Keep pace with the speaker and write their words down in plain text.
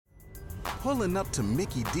Pulling up to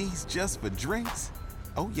Mickey D's just for drinks?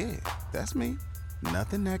 Oh yeah, that's me.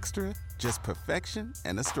 Nothing extra, just perfection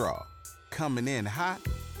and a straw. Coming in hot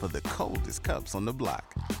for the coldest cups on the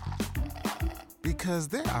block. Because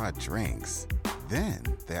there are drinks. Then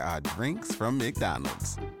there are drinks from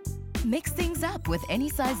McDonald's. Mix things up with any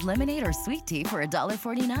size lemonade or sweet tea for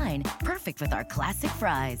 $1.49. Perfect with our classic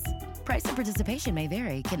fries. Price and participation may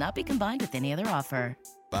vary. Cannot be combined with any other offer.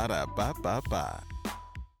 Ba-da-ba-ba-ba.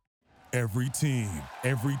 Every team,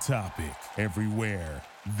 every topic, everywhere.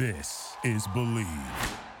 This is Believe.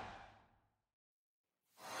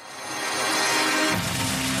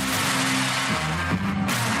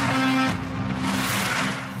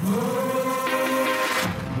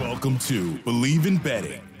 Welcome to Believe in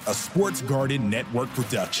Betting, a Sports Garden Network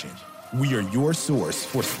production. We are your source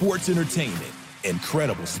for sports entertainment and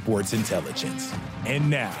credible sports intelligence. And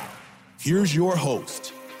now, here's your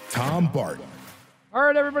host, Tom Barton. All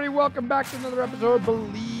right, everybody, welcome back to another episode of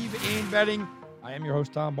Believe in Betting. I am your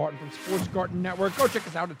host, Tom Barton from Sports Garden Network. Go check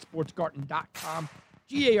us out at sportsgarden.com,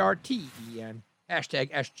 Garten,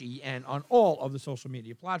 hashtag SGN on all of the social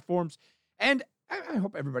media platforms. And I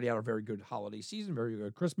hope everybody had a very good holiday season, very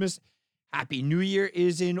good Christmas. Happy New Year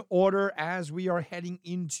is in order as we are heading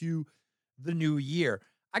into the new year.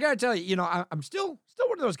 I got to tell you, I'm still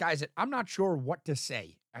one of those guys that I'm not sure what to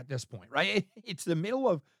say at this point, right? It's the middle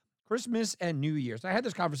of Christmas and New Year's. I had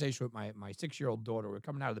this conversation with my 6-year-old daughter. We were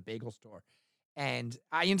coming out of the bagel store, and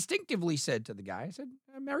I instinctively said to the guy, I said,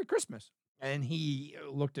 Merry Christmas. And he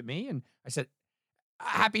looked at me, and I said,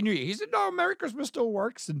 Happy New Year. He said, no, Merry Christmas still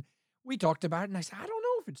works. And we talked about it, and I said, I don't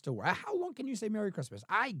know if it still works. How long can you say Merry Christmas?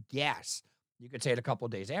 I guess you could say it a couple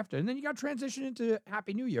of days after, and then you got to transition into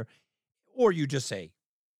Happy New Year. Or you just say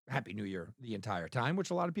Happy New Year the entire time,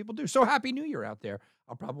 which a lot of people do. So Happy New Year out there.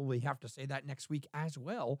 I'll probably have to say that next week as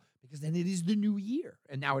well, because then it is the new year,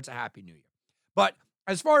 and now it's a Happy New Year. But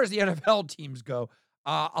as far as the NFL teams go,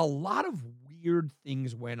 a lot of weird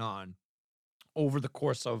things went on over the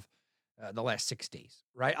course of the last 6 days,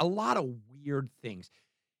 right? A lot of weird things.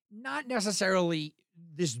 Not necessarily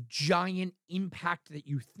this giant impact that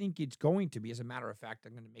you think it's going to be. As a matter of fact,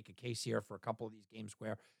 I'm going to make a case here for a couple of these games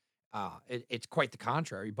where it's quite the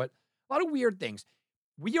contrary, but a lot of weird things.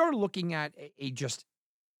 We are looking at just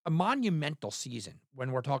a monumental season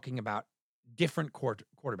when we're talking about different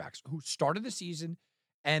quarterbacks who started the season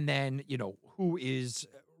and then, who is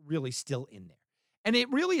really still in there. And it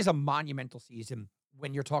really is a monumental season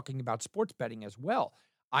when you're talking about sports betting as well.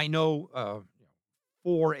 I know,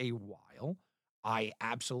 for a while, I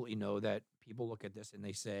absolutely know that people look at this and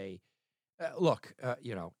they say, look,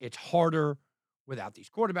 it's harder without these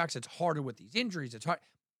quarterbacks. It's harder with these injuries. It's hard.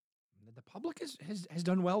 The public has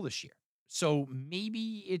done well this year. So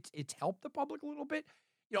maybe it's helped the public a little bit.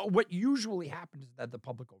 What usually happens is that the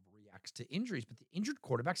public overreacts to injuries, but the injured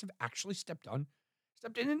quarterbacks have actually stepped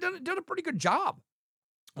in and done a pretty good job.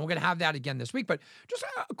 We're going to have that again this week, but just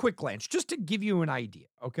a quick glance, just to give you an idea,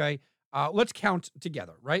 okay? Let's count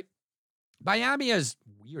together, right? Miami is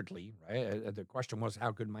weirdly, right? The question was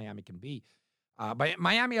how good Miami can be. But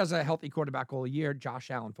Miami has a healthy quarterback all year. Josh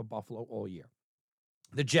Allen for Buffalo all year.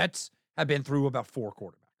 The Jets have been through about 4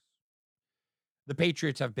 quarterbacks. The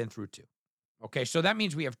Patriots have been through 2. Okay, so that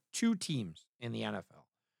means we have 2 teams in the NFL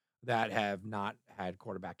that have not had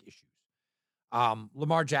quarterback issues.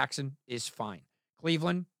 Lamar Jackson is fine.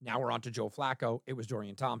 Cleveland, now we're on to Joe Flacco. It was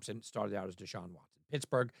Dorian Thompson. Started out as Deshaun Watson.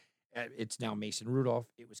 Pittsburgh, it's now Mason Rudolph.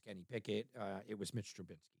 It was Kenny Pickett. It was Mitch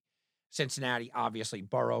Trubisky. Cincinnati, obviously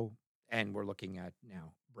Burrow. And we're looking at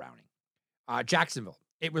now Browning. Jacksonville,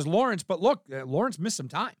 it was Lawrence, but look, Lawrence missed some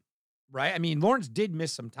time, right? I mean, Lawrence did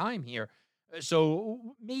miss some time here.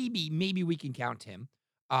 So maybe we can count him.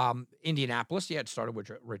 Indianapolis, it started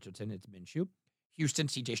with Richardson. It's Minshew. Houston,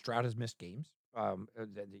 C.J. Stroud has missed games.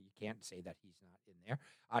 You can't say that he's not in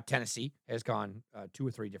there. Tennessee has gone 2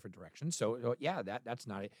 or 3 different directions. So, that's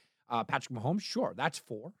not it. Patrick Mahomes, sure, that's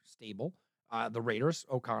 4, stable. The Raiders,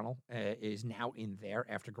 O'Connell, is now in there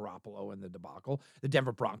after Garoppolo and the debacle. The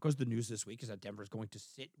Denver Broncos, the news this week is that Denver is going to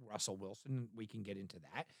sit Russell Wilson. We can get into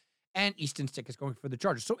that. And Easton Stick is going for the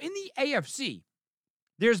Chargers. So in the AFC,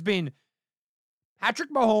 there's been Patrick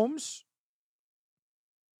Mahomes,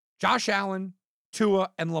 Josh Allen,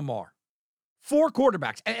 Tua, and Lamar. 4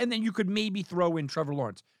 quarterbacks. And then you could maybe throw in Trevor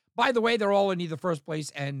Lawrence. By the way, they're all in either first place,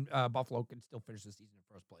 and Buffalo can still finish the season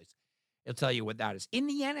in first place. It'll tell you what that is. In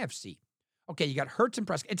the NFC, okay, you got Hurts and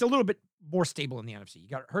Prescott. It's a little bit more stable in the NFC. You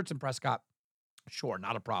got Hurts and Prescott. Sure,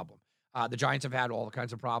 not a problem. The Giants have had all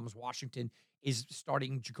kinds of problems. Washington is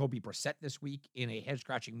starting Jacoby Brissett this week in a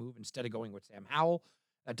head-scratching move instead of going with Sam Howell.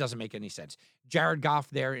 That doesn't make any sense. Jared Goff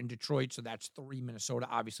there in Detroit, so that's 3. Minnesota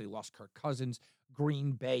obviously lost Kirk Cousins.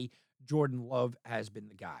 Green Bay, Jordan Love has been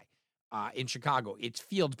the guy. In Chicago, it's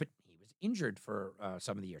Fields, but he was injured for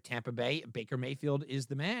some of the year. Tampa Bay, Baker Mayfield is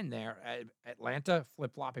the man there. Atlanta,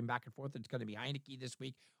 flip-flopping back and forth. It's going to be Heineke this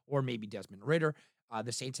week or maybe Desmond Ridder.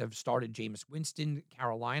 The Saints have started Jameis Winston.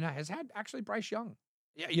 Carolina has had actually Bryce Young.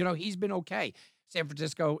 Yeah, he's been okay. San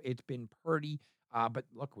Francisco, it's been Purdy. But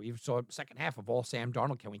look, we saw second half of all Sam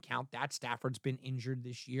Darnold. Can we count that? Stafford's been injured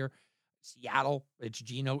this year. Seattle, it's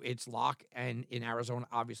Geno, it's Locke, and in Arizona,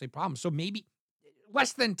 obviously problems. So maybe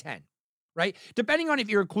less than 10, right? Depending on if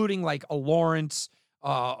you're including like a Lawrence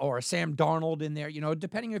or a Sam Darnold in there,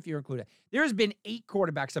 depending if you're including. There's been 8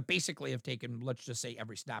 quarterbacks that basically have taken, let's just say,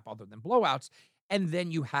 every snap other than blowouts. And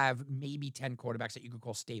then you have maybe 10 quarterbacks that you could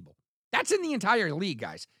call stable. That's in the entire league,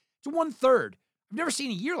 guys. It's 1/3. I've never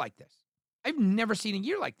seen a year like this. I've never seen a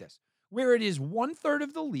year like this, where it is 1/3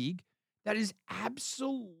 of the league that is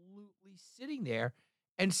absolutely sitting there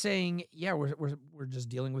and saying, yeah, we're just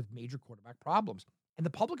dealing with major quarterback problems. And the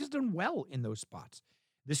public has done well in those spots.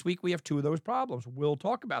 This week, we have 2 of those problems. We'll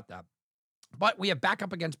talk about that. But we have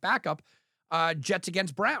backup against backup, Jets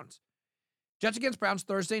against Browns. Jets against Browns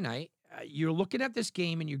Thursday night. You're looking at this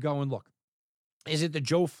game and you're going, look, is it the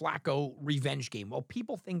Joe Flacco revenge game? Well,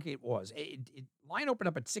 people think it was. Line opened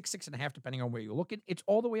up at 6.5, depending on where you're looking. It's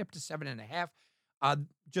all the way up to 7.5.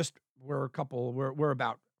 We're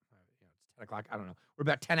about, it's 10 o'clock. I don't know. We're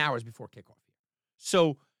about 10 hours before kickoff here.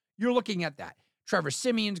 So you're looking at that. Trevor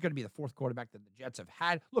Siemian's going to be the 4th quarterback that the Jets have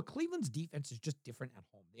had. Look, Cleveland's defense is just different at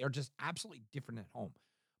home. They are just absolutely different at home.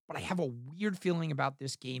 But I have a weird feeling about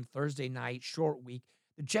this game Thursday night, short week.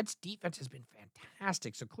 The Jets' defense has been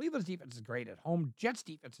fantastic. So Cleveland's defense is great at home. Jets'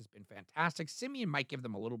 defense has been fantastic. Siemian might give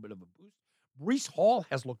them a little bit of a boost. Breece Hall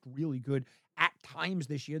has looked really good at times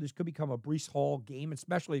this year. This could become a Breece Hall game,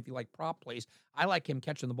 especially if you like prop plays. I like him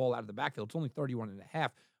catching the ball out of the backfield. It's only 31.5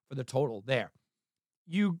 for the total there.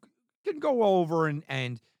 You can go over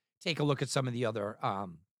and take a look at some of the other,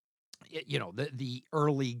 the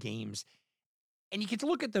early games. And you get to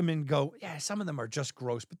look at them and go, yeah, some of them are just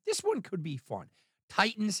gross, but this one could be fun.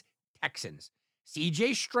 Titans, Texans.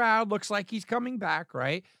 CJ Stroud looks like he's coming back,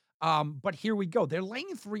 right? But here we go. They're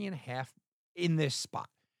laying 3.5 in this spot.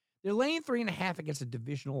 They're laying 3.5 against a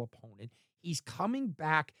divisional opponent. He's coming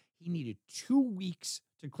back. He needed 2 weeks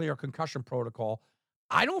to clear a concussion protocol.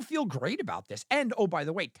 I don't feel great about this. And, oh, by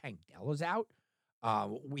the way, Tank Dell is out.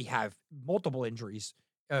 We have multiple injuries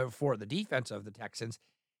for the defense of the Texans.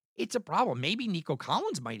 It's a problem. Maybe Nico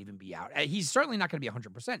Collins might even be out. He's certainly not going to be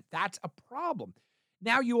 100%. That's a problem.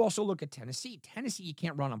 Now you also look at Tennessee. Tennessee, you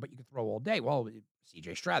can't run on, but you can throw all day. Well,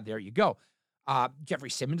 CJ Stroud, there you go. Jeffrey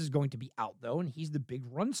Simmons is going to be out, though, and he's the big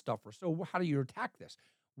run stuffer. So how do you attack this?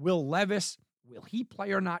 Will Levis, will he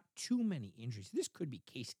play or not? Too many injuries. This could be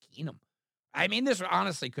Case Keenum. I mean, this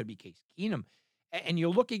honestly could be Case Keenum. And you're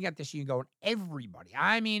looking at this, and you're going, everybody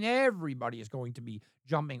is going to be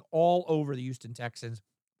jumping all over the Houston Texans.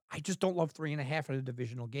 I just don't love 3.5 in a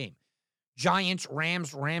divisional game. Giants,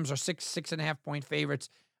 Rams are 6.5 point favorites.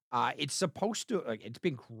 It's supposed to, it's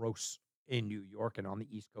been gross in New York and on the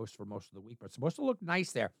East Coast for most of the week, but it's supposed to look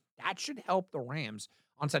nice there. That should help the Rams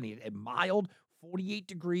on Sunday. A mild 48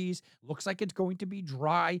 degrees. Looks like it's going to be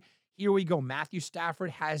dry. Here we go. Matthew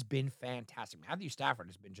Stafford has been fantastic. Matthew Stafford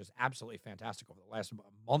has been just absolutely fantastic over the last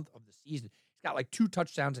month of the season. He's got like 2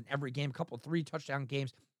 touchdowns in every game, a couple of 3 touchdown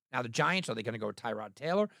games. Now, the Giants, are they going to go with Tyrod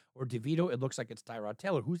Taylor or DeVito? It looks like it's Tyrod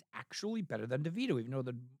Taylor, who's actually better than DeVito, even though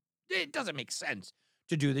it doesn't make sense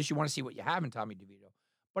to do this. You want to see what you have in Tommy DeVito,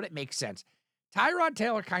 but it makes sense. Tyrod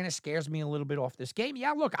Taylor kind of scares me a little bit off this game.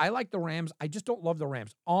 Yeah, look, I like the Rams. I just don't love the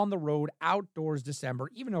Rams. On the road, outdoors, December,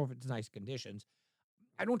 even though if it's nice conditions,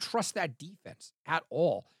 I don't trust that defense at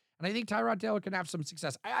all. And I think Tyrod Taylor can have some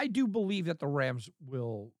success. I do believe that the Rams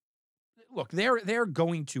will, look, they're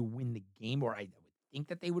going to win the game, or I think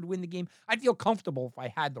that they would win the game. I'd feel comfortable if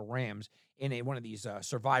I had the Rams in one of these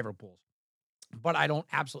survivor pools, but I don't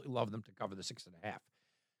absolutely love them to cover the 6.5.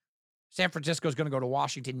 San Francisco is going to go to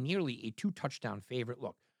Washington, nearly a 2-touchdown favorite.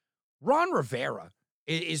 Look, Ron Rivera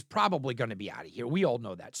is probably going to be out of here. We all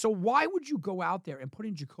know that. So why would you go out there and put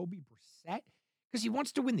in Jacoby Brissett? Because he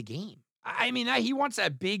wants to win the game. I mean, he wants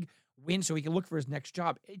that big win so he can look for his next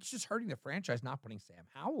job. It's just hurting the franchise not putting Sam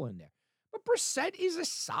Howell in there. But Brissett is a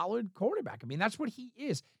solid quarterback. I mean, that's what he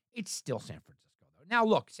is. It's still San Francisco, though. Now,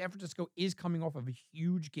 look, San Francisco is coming off of a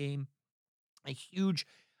huge game, a huge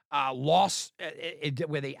loss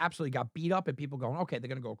where they absolutely got beat up, and people going, okay, they're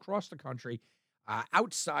going to go across the country,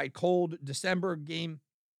 outside, cold December game,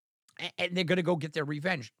 and they're going to go get their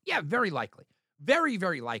revenge. Yeah, very likely. Very,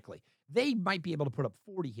 very likely. They might be able to put up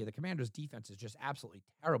 40 here. The Commanders' defense is just absolutely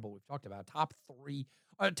terrible. We've talked about top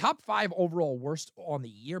 5 overall worst on the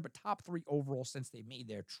year, but top 3 overall since they made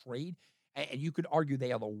their trade. And you could argue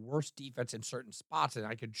they are the worst defense in certain spots, and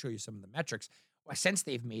I could show you some of the metrics since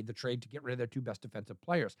they've made the trade to get rid of their 2 best defensive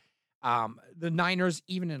players. The Niners,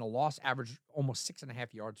 even in a loss, average almost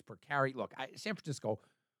 6.5 yards per carry. Look, San Francisco,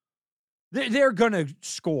 they're going to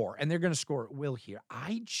score, and they're going to score at will here.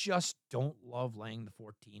 I just don't love laying the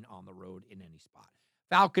 14 on the road in any spot.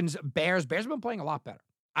 Falcons, Bears. Bears have been playing a lot better.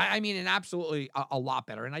 I mean, and absolutely a lot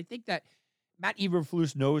better. And I think that Matt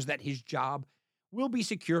Eberflus knows that his job will be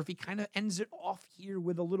secure if he kind of ends it off here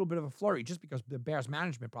with a little bit of a flurry, just because the Bears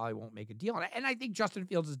management probably won't make a deal. And I think Justin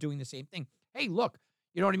Fields is doing the same thing. Hey, look,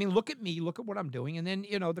 you know what I mean? Look at me. Look at what I'm doing. And then,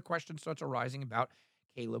 the question starts arising about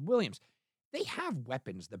Caleb Williams. They have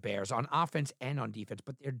weapons, the Bears, on offense and on defense,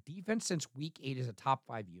 but their defense since week 8 is a top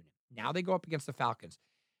 5 unit. Now they go up against the Falcons.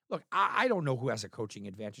 Look, I don't know who has a coaching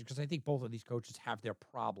advantage because I think both of these coaches have their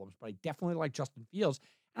problems, but I definitely like Justin Fields,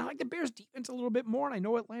 and I like the Bears' defense a little bit more, and I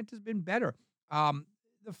know Atlanta's been better.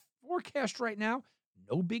 The forecast right now,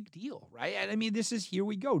 no big deal, right? And I mean, this is here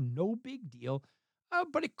we go, no big deal,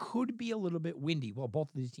 but it could be a little bit windy. Well, both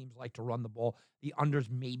of these teams like to run the ball. The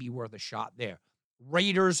unders may be worth a shot there.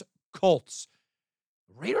 Raiders, Colts.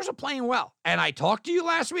 Raiders are playing well. And I talked to you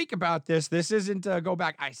last week about this. This isn't go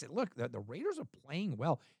back. I said, look, the Raiders are playing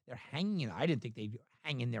well. They're hanging in. I didn't think they'd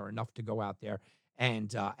hang in there enough to go out there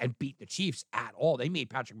and beat the Chiefs at all. They made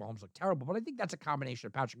Patrick Mahomes look terrible, but I think that's a combination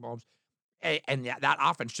of Patrick Mahomes and that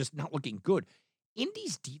offense just not looking good.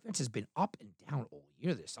 Indy's defense has been up and down all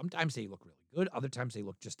year. Sometimes they look really good. Other times they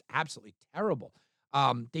look just absolutely terrible.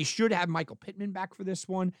 They should have Michael Pittman back for this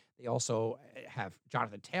one. They also have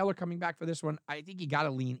Jonathan Taylor coming back for this one. I think you got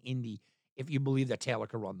to lean Indy if you believe that Taylor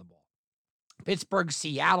can run the ball. Pittsburgh,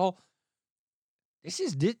 Seattle. This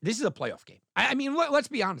is a playoff game. I mean, let's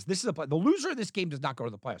be honest. This is the loser of this game does not go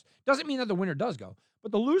to the playoffs. Doesn't mean that the winner does go,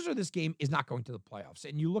 but the loser of this game is not going to the playoffs.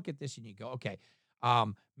 And you look at this and you go, okay,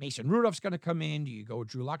 Mason Rudolph's going to come in. Do you go with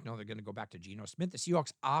Drew Lock? No, they're going to go back to Geno Smith. The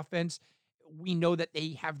Seahawks offense, we know that they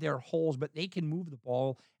have their holes, but they can move the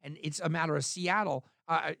ball, and it's a matter of Seattle,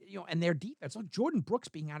 and their defense. Look, Jordan Brooks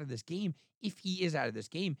being out of this game, if he is out of this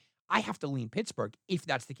game, I have to lean Pittsburgh if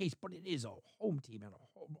that's the case, but it is a home team and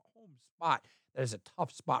a home spot. That is a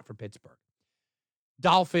tough spot for Pittsburgh.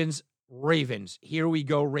 Dolphins, Ravens. Here we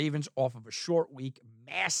go. Ravens off of a short week.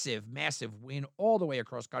 Massive, massive win all the way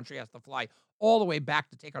across country. Has to fly all the way back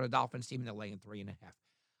to take on a Dolphins team, and they're laying 3.5.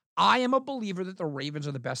 I am a believer that the Ravens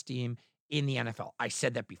are the best team in the NFL. I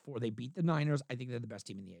said that before they beat the Niners. I think they're the best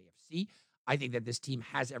team in the AFC. I think that this team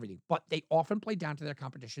has everything, but they often play down to their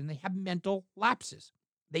competition. They have mental lapses.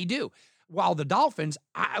 They do. While the Dolphins,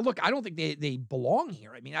 I don't think they belong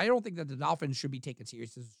here. I mean, I don't think that the Dolphins should be taken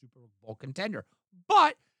serious as a Super Bowl contender,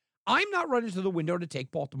 but I'm not running to the window to take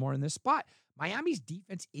Baltimore in this spot. Miami's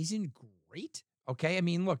defense isn't great. Okay. I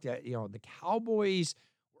mean, look, the Cowboys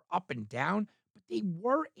were up and down, but they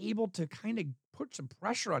were able to kind of put some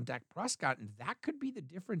pressure on Dak Prescott, and that could be the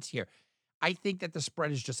difference here. I think that the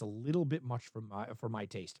spread is just a little bit much for my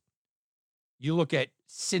taste. You look at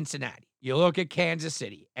Cincinnati, you look at Kansas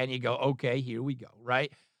City, and you go, okay, here we go,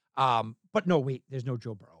 right? But no, wait, there's no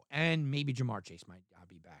Joe Burrow, and maybe Jamar Chase might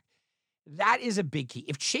be back. That is a big key.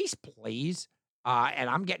 If Chase plays, and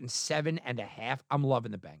I'm getting 7.5, I'm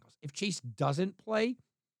loving the Bengals. If Chase doesn't play,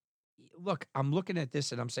 look, I'm looking at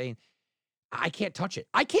this and I'm saying, I can't touch it.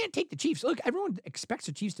 I can't take the Chiefs. Look, everyone expects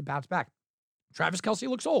the Chiefs to bounce back. Travis Kelce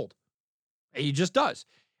looks old. He just does.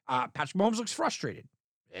 Patrick Mahomes looks frustrated.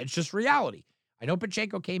 It's just reality. I know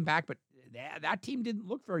Pacheco came back, but that team didn't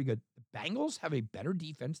look very good. The Bengals have a better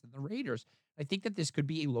defense than the Raiders. I think that this could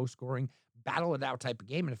be a low-scoring, battle-it-out type of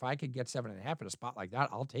game, and if I could get 7.5 in a spot like that,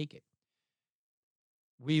 I'll take it.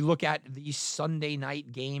 We look at the Sunday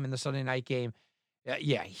night game and the Sunday night game.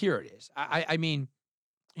 Yeah, here it is. I mean,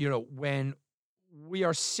 when we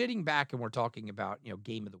are sitting back and we're talking about,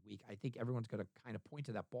 game of the week, I think everyone's going to kind of point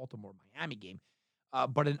to that Baltimore-Miami game.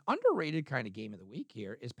 But an underrated kind of game of the week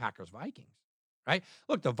here is Packers-Vikings, right?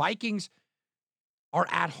 Look, the Vikings are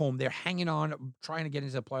at home. They're hanging on, trying to get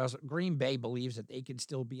into the playoffs. Green Bay believes that they can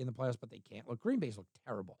still be in the playoffs, but they can't. Look, Green Bay's look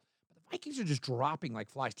terrible. But the Vikings are just dropping like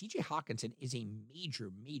flies. TJ Hawkinson is a major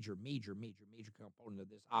component of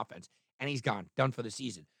this offense, and he's gone, done for the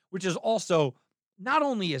season, which is also, not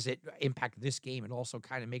only is it impact this game, it also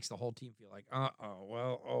kind of makes the whole team feel like,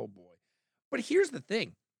 oh boy. But here's the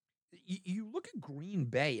thing. You look at Green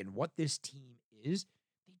Bay and what this team is,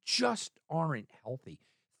 they just aren't healthy.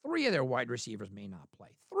 3 of their wide receivers may not play.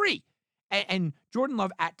 3. And Jordan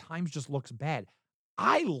Love at times just looks bad.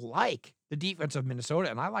 I like the defense of Minnesota,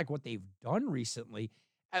 and I like what they've done recently.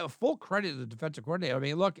 Full credit to the defensive coordinator. I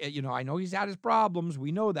mean, look, I know he's had his problems.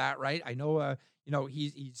 We know that, right? I know,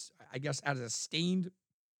 he's I guess, has a stained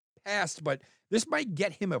past, but this might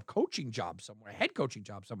get him a coaching job somewhere, a head coaching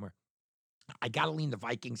job somewhere. I got to lean the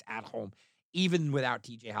Vikings at home, even without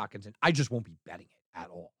TJ Hawkinson. I just won't be betting it at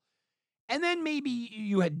all. And then maybe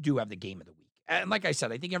you do have the game of the week. And like I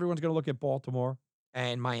said, I think everyone's going to look at Baltimore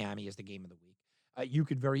and Miami as the game of the week. You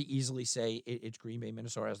could very easily say it's Green Bay,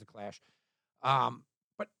 Minnesota as the clash.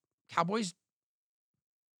 But Cowboys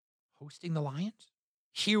hosting the Lions?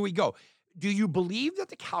 Here we go. Do you believe that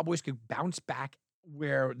the Cowboys could bounce back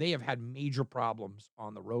where they have had major problems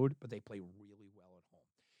on the road, but they play really well at home?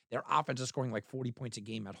 Their offense is scoring like 40 points a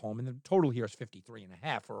game at home, and the total here is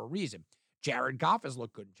 53.5 for a reason. Jared Goff has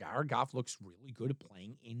looked good. Jared Goff looks really good at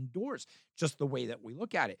playing indoors, just the way that we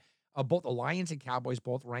look at it. Both the Lions and Cowboys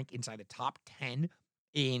both rank inside the top 10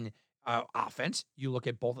 in offense. You look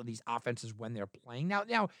at both of these offenses when they're playing. Now,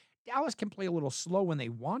 Dallas can play a little slow when they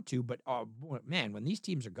want to, but man, when these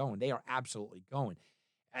teams are going, they are absolutely going.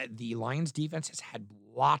 The Lions defense has had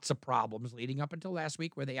lots of problems leading up until last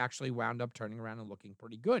week where they actually wound up turning around and looking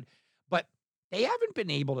pretty good. But they haven't been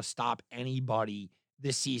able to stop anybody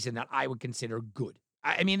this season that I would consider good.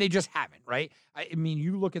 I mean, they just haven't, right? I mean,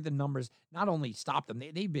 you look at the numbers, not only stop them,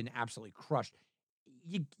 they've been absolutely crushed.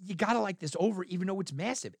 You got to like this over, even though it's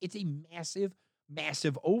massive. It's a massive,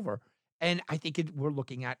 massive over. And I think we're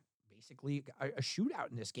looking at basically a shootout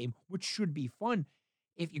in this game, which should be fun.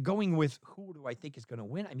 If you're going with who do I think is going to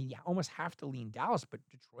win, I mean, you almost have to lean Dallas, but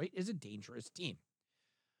Detroit is a dangerous team.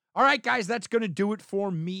 All right, guys, that's going to do it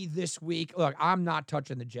for me this week. Look, I'm not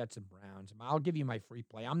touching the Jets and Browns. I'll give you my free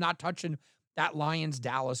play. I'm not touching that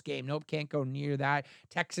Lions-Dallas game. Nope, can't go near that.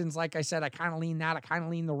 Texans, like I said, I kind of lean that. I kind of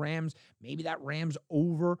lean the Rams. Maybe that Rams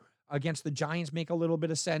over against the Giants make a little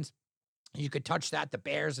bit of sense. You could touch that. The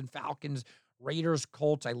Bears and Falcons, Raiders,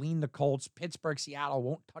 Colts. I lean the Colts. Pittsburgh, Seattle,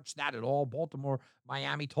 won't touch that at all. Baltimore,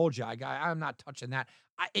 Miami, told you. I'm not touching that.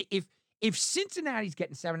 If Cincinnati's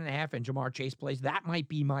getting 7.5 and Jamar Chase plays, that might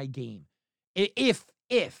be my game. If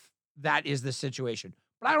that is the situation.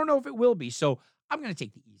 But I don't know if it will be. So I'm going to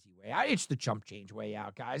take the easy way out. It's the chump change way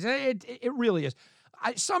out, guys. It really is.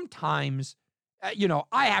 Sometimes,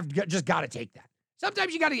 I have just got to take that.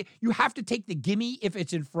 Sometimes you have to take the gimme if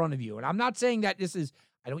it's in front of you. And I'm not saying that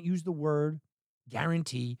I don't use the word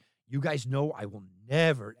guarantee. You guys know I will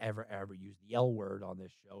never, ever, ever use the L word on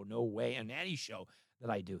this show. No way. On any show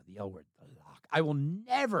that I do, the L word, the lock. I will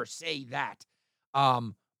never say that.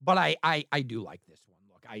 But I do like this one.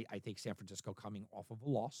 Look, I think San Francisco coming off of a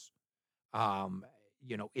loss,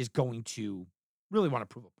 is going to really want to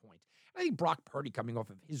prove a point. I think Brock Purdy coming off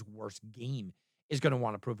of his worst game is going to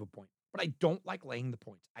want to prove a point. But I don't like laying the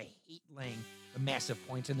points. I hate laying the massive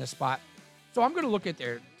points in this spot. So I'm going to look at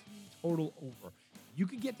their team total over. You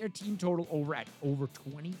could get their team total over at over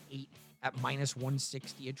 28 at minus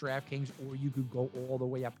 160 at DraftKings, or you could go all the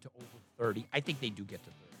way up to over 30. I think they do get to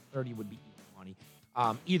 30. 30 would be even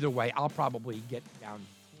money. Either way, I'll probably get down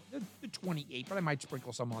the 28, but I might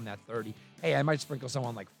sprinkle some on that 30. Hey, I might sprinkle some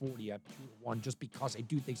on like 40 at 2-1 just because I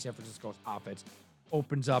do think San Francisco's offense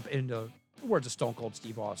opens up into, the words of Stone Cold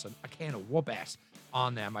Steve Austin, a can of whoop ass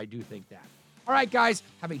on them. I do think that. All right, guys,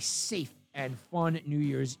 have a safe and fun New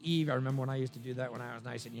Year's Eve. I remember when I used to do that when I was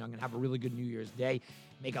nice and young, and have a really good New Year's Day.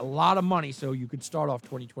 Make a lot of money so you could start off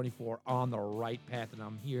 2024 on the right path, and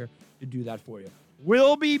I'm here to do that for you.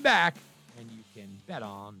 We'll be back, and you can bet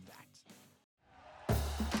on that.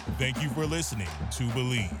 Thank you for listening to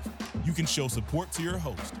Believe. You can show support to your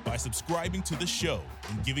host by subscribing to the show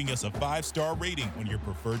and giving us a 5-star rating on your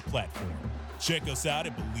preferred platform. Check us out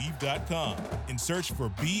at Believe.com and search for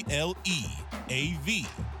BLEAV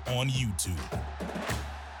on YouTube.